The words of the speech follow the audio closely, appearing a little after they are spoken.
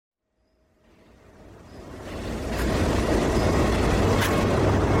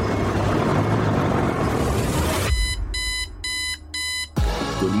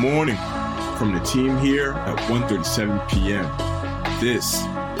morning from the team here at 1:37 p.m. This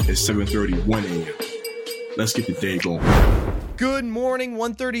is 7:31 a.m. Let's get the day going. Good morning,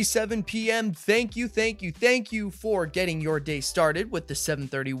 1:37 p.m. Thank you for getting your day started with the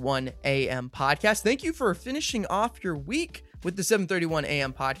 7:31 a.m. podcast. Thank you for finishing off your week with the 7:31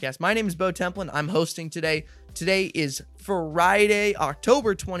 a.m. podcast. My name is Bo Templin. I'm hosting today. Today is Friday,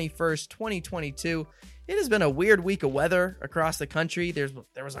 October 21st, 2022. It has been a weird week of weather across the country. There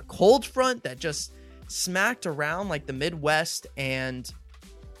was a cold front that just smacked around like the Midwest, and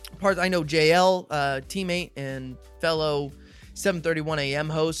I know JL, teammate and fellow 7:31 a.m.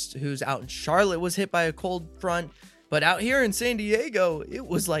 host who's out in Charlotte, was hit by a cold front. But out here in San Diego, it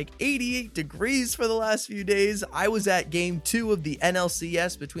was like 88 degrees for the last few days. I was at game 2 of the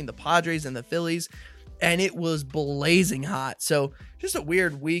NLCS between the Padres and the Phillies, and it was blazing hot. So just a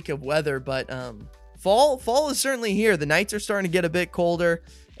weird week of weather, but fall is certainly here. The nights are starting to get a bit colder,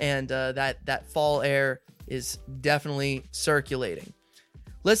 and that fall air is definitely circulating.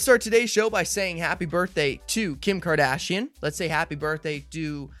 Let's start today's show by saying happy birthday to Kim Kardashian. Let's say happy birthday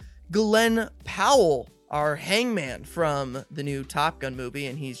to Glenn Powell, our hangman from the new Top Gun movie,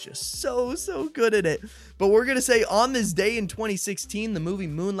 and he's just so good at it. But we're going to say on this day in 2016, the movie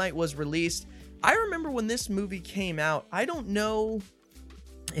Moonlight was released. I remember when this movie came out. I don't know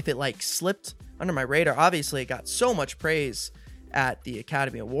if it slipped under my radar. Obviously, it got so much praise at the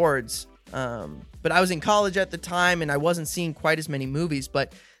Academy Awards. But I was in college at the time and I wasn't seeing quite as many movies,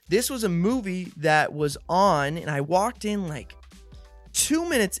 but this was a movie that was on, and I walked in 2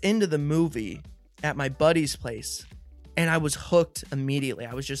 minutes into the movie at my buddy's place, and I was hooked immediately.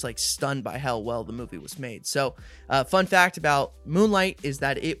 I was just stunned by how well the movie was made. So, fun fact about Moonlight is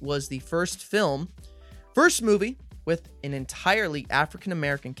that it was the first movie with an entirely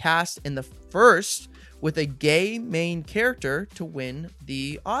African-American cast, and the first with a gay main character to win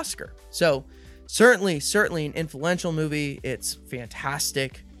the Oscar. So certainly an influential movie. It's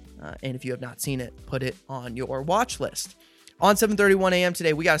fantastic. And if you have not seen it, put it on your watch list. On 7:31 a.m.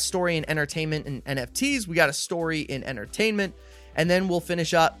 today, we got a story in entertainment and NFTs. We got a story in entertainment. And then we'll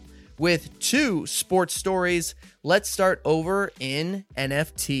finish up with 2 sports stories. Let's start over in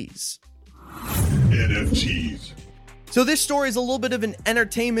NFTs. NFTs. So this story is a little bit of an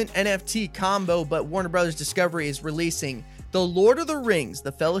entertainment NFT combo, but Warner Brothers Discovery is releasing The Lord of the Rings,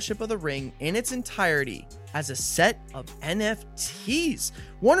 The Fellowship of the Ring, in its entirety as a set of NFTs.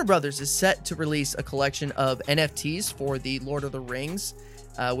 Warner Brothers is set to release a collection of NFTs for The Lord of the Rings,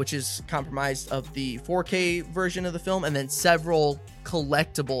 which is comprised of the 4K version of the film and then several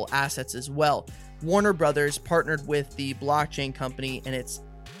collectible assets as well. Warner Brothers partnered with the blockchain company, and it's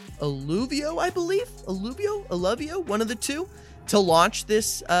Alluvio, I believe, Alluvio, one of the two, to launch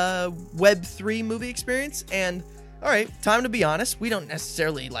this Web3 movie experience. And all right, time to be honest, we don't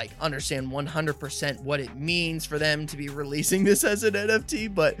necessarily understand 100% what it means for them to be releasing this as an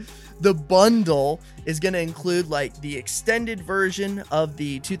NFT, but the bundle is going to include the extended version of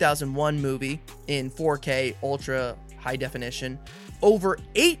the 2001 movie in 4K ultra high definition, over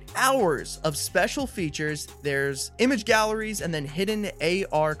 8 hours of special features. There's image galleries and then hidden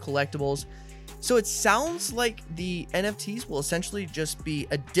AR collectibles. So it sounds like the NFTs will essentially just be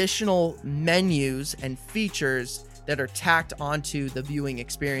additional menus and features that are tacked onto the viewing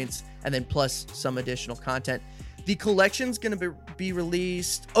experience, and then plus some additional content. The collection's going to be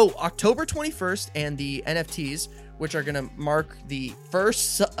released October 21st, and the NFTs, which are going to mark the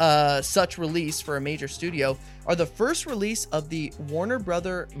first such release for a major studio, are the first release of the Warner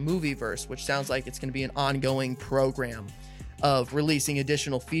Brother Movieverse, which sounds like it's going to be an ongoing program of releasing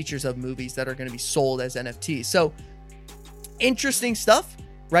additional features of movies that are going to be sold as NFTs. So interesting stuff,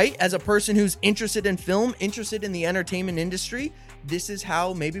 right? As a person who's interested in film, interested in the entertainment industry, this is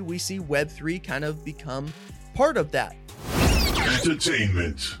how maybe we see Web3 kind of become part of that.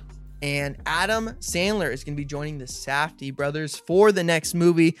 Entertainment. And Adam Sandler is going to be joining the Safdie brothers for the next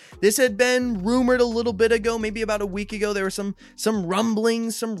movie. This had been rumored a little bit ago, maybe about a week ago. There were some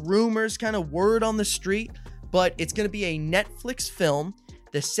rumblings, some rumors, kind of word on the street, but it's going to be a Netflix film.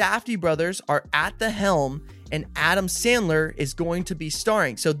 The Safdie brothers are at the helm, and Adam Sandler is going to be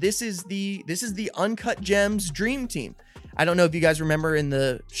starring. So this is the Uncut Gems dream team. I don't know if you guys remember in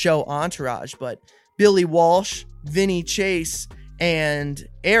the show Entourage, but Billy Walsh, Vinny Chase, and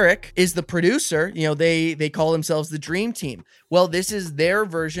Eric is the producer. They call themselves the Dream Team. Well, this is their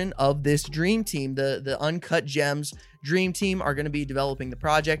version of this Dream Team. The Uncut Gems Dream Team are going to be developing the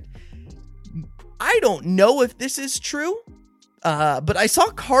project. I don't know if this is true, but I saw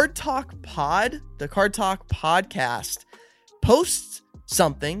Card Talk Pod, the Card Talk podcast, post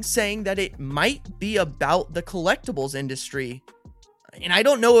something saying that it might be about the collectibles industry And I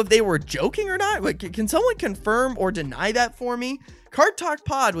don't know if they were joking or not. Like, can someone confirm or deny that for me? Card Talk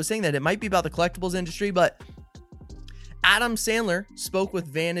Pod was saying that it might be about the collectibles industry, but Adam Sandler spoke with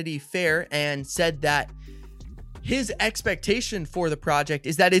Vanity Fair and said that his expectation for the project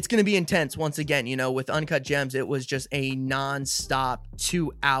is that it's going to be intense. Once again, with Uncut Gems, it was just a non-stop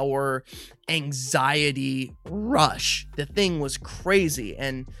 2-hour anxiety rush. The thing was crazy.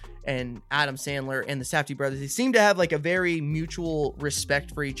 And Adam Sandler and the Safdie brothers, they seem to have like a very mutual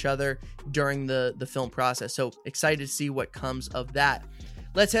respect for each other during the film process. So excited to see what comes of that.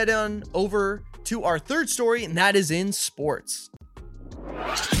 Let's head on over to our third story, and that is in sports.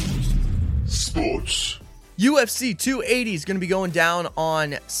 Sports. UFC 280 is going to be going down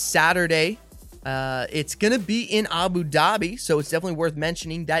on Saturday. It's going to be in Abu Dhabi, so it's definitely worth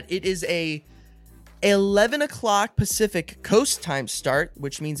mentioning that it is a 11 o'clock Pacific Coast time start,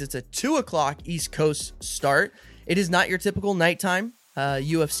 which means it's a 2 o'clock East Coast start. It is not your typical nighttime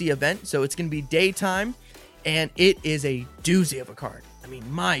UFC event, so it's going to be daytime, and it is a doozy of a card. I mean,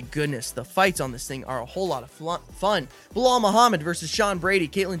 my goodness, the fights on this thing are a whole lot of fun. Bilal Muhammad versus Sean Brady,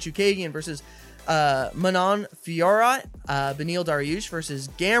 Caitlin Chookagian versus Manon Fiorot, Beneil Dariush versus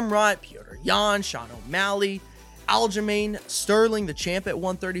Gamrot, Petr Yan, Sean O'Malley, Aljamain Sterling, the champ at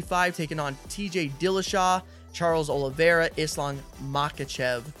 135, taking on TJ Dillashaw, Charles Oliveira, Islam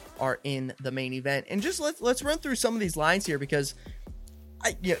Makhachev are in the main event. And just let's run through some of these lines here, because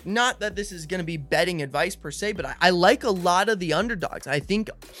not that this is going to be betting advice per se, but I like a lot of the underdogs. I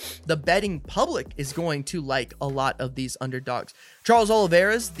think the betting public is going to like a lot of these underdogs. Charles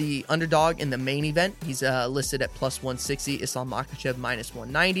Oliveira's the underdog in the main event. He's listed at plus 160. Islam Makhachev minus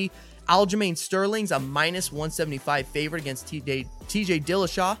 190. Aljamain Sterling's a minus 175 favorite against TJ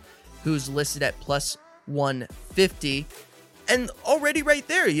Dillashaw, who's listed at plus 150. And already right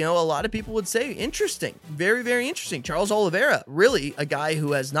there, a lot of people would say interesting, very, very interesting. Charles Oliveira, really a guy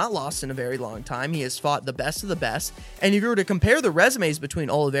who has not lost in a very long time. He has fought the best of the best. And if you were to compare the resumes between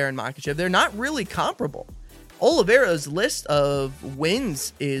Oliveira and Makhachev, they're not really comparable. Oliveira's list of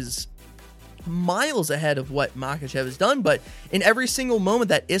wins is miles ahead of what Makhachev has done, but in every single moment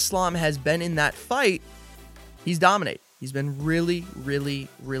that Islam has been in that fight, he's dominated. He's been really, really,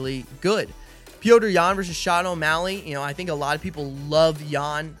 really good. Petr Yan versus Sean O'Malley. I think a lot of people love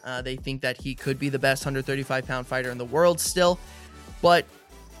Yan. They think that he could be the best 135-pound fighter in the world still. But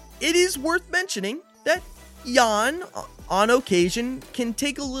it is worth mentioning that Yan, on occasion, can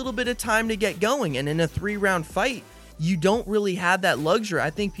take a little bit of time to get going. And in a 3-round fight, you don't really have that luxury. I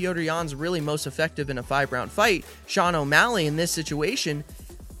think Petr Yan's really most effective in a 5-round fight. Sean O'Malley, in this situation,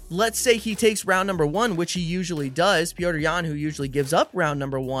 let's say he takes round number 1, which he usually does. Petr Yan, who usually gives up round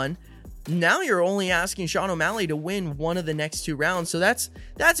number 1, now you're only asking Sean O'Malley to win one of the next 2 rounds. So that's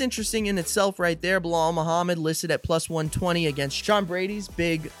interesting in itself right there. Bilal Muhammad listed at plus 120 against Sean Brady's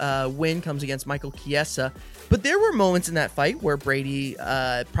big win comes against Michael Chiesa. But there were moments in that fight where Brady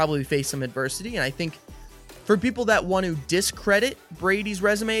probably faced some adversity. And I think for people that want to discredit Brady's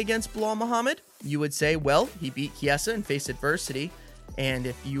resume against Bilal Muhammad, you would say, well, he beat Chiesa and faced adversity. And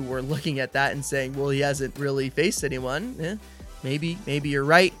if you were looking at that and saying, well, he hasn't really faced anyone, maybe you're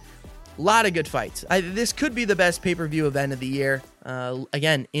right. A lot of good fights. This could be the best pay-per-view event of the year.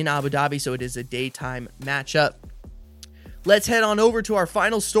 Again, in Abu Dhabi, so it is a daytime matchup. Let's head on over to our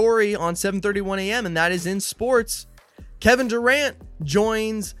final story on 7:31 a.m., and that is in sports. Kevin Durant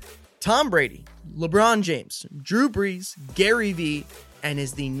joins Tom Brady, LeBron James, Drew Brees, Gary Vee, and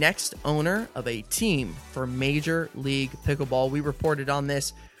is the next owner of a team for Major League Pickleball. We reported on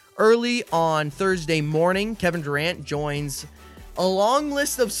this early on Thursday morning. Kevin Durant joins a long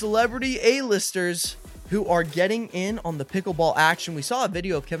list of celebrity A-listers who are getting in on the pickleball action. We saw a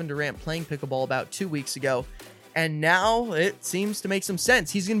video of Kevin Durant playing pickleball about 2 weeks ago, and now it seems to make some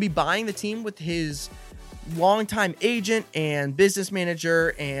sense. He's going to be buying the team with his longtime agent and business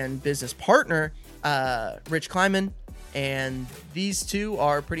manager and business partner, Rich Kleiman, and these two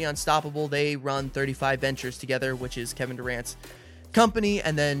are pretty unstoppable. They run 35 Ventures together, which is Kevin Durant's company,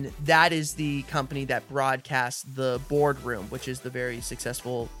 and then that is the company that broadcasts the Boardroom, which is the very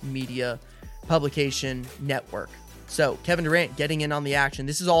successful media publication network. So Kevin Durant getting in on the action.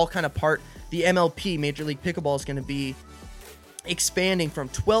 This is all kind of part, the MLP, Major League Pickleball, is going to be expanding from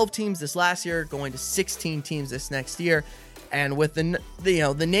 12 teams this last year, going to 16 teams this next year. And with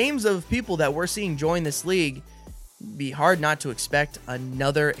the names of people that we're seeing join this league, it'd be hard not to expect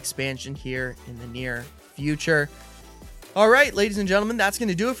another expansion here in the near future. All right, ladies and gentlemen, that's going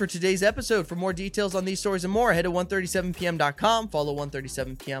to do it for today's episode. For more details on these stories and more, head to 137pm.com. Follow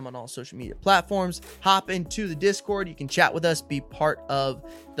 137pm on all social media platforms. Hop into the Discord. You can chat with us, be part of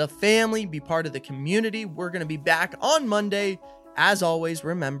the family, be part of the community. We're going to be back on Monday As always,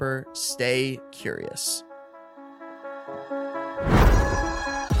 remember, stay curious.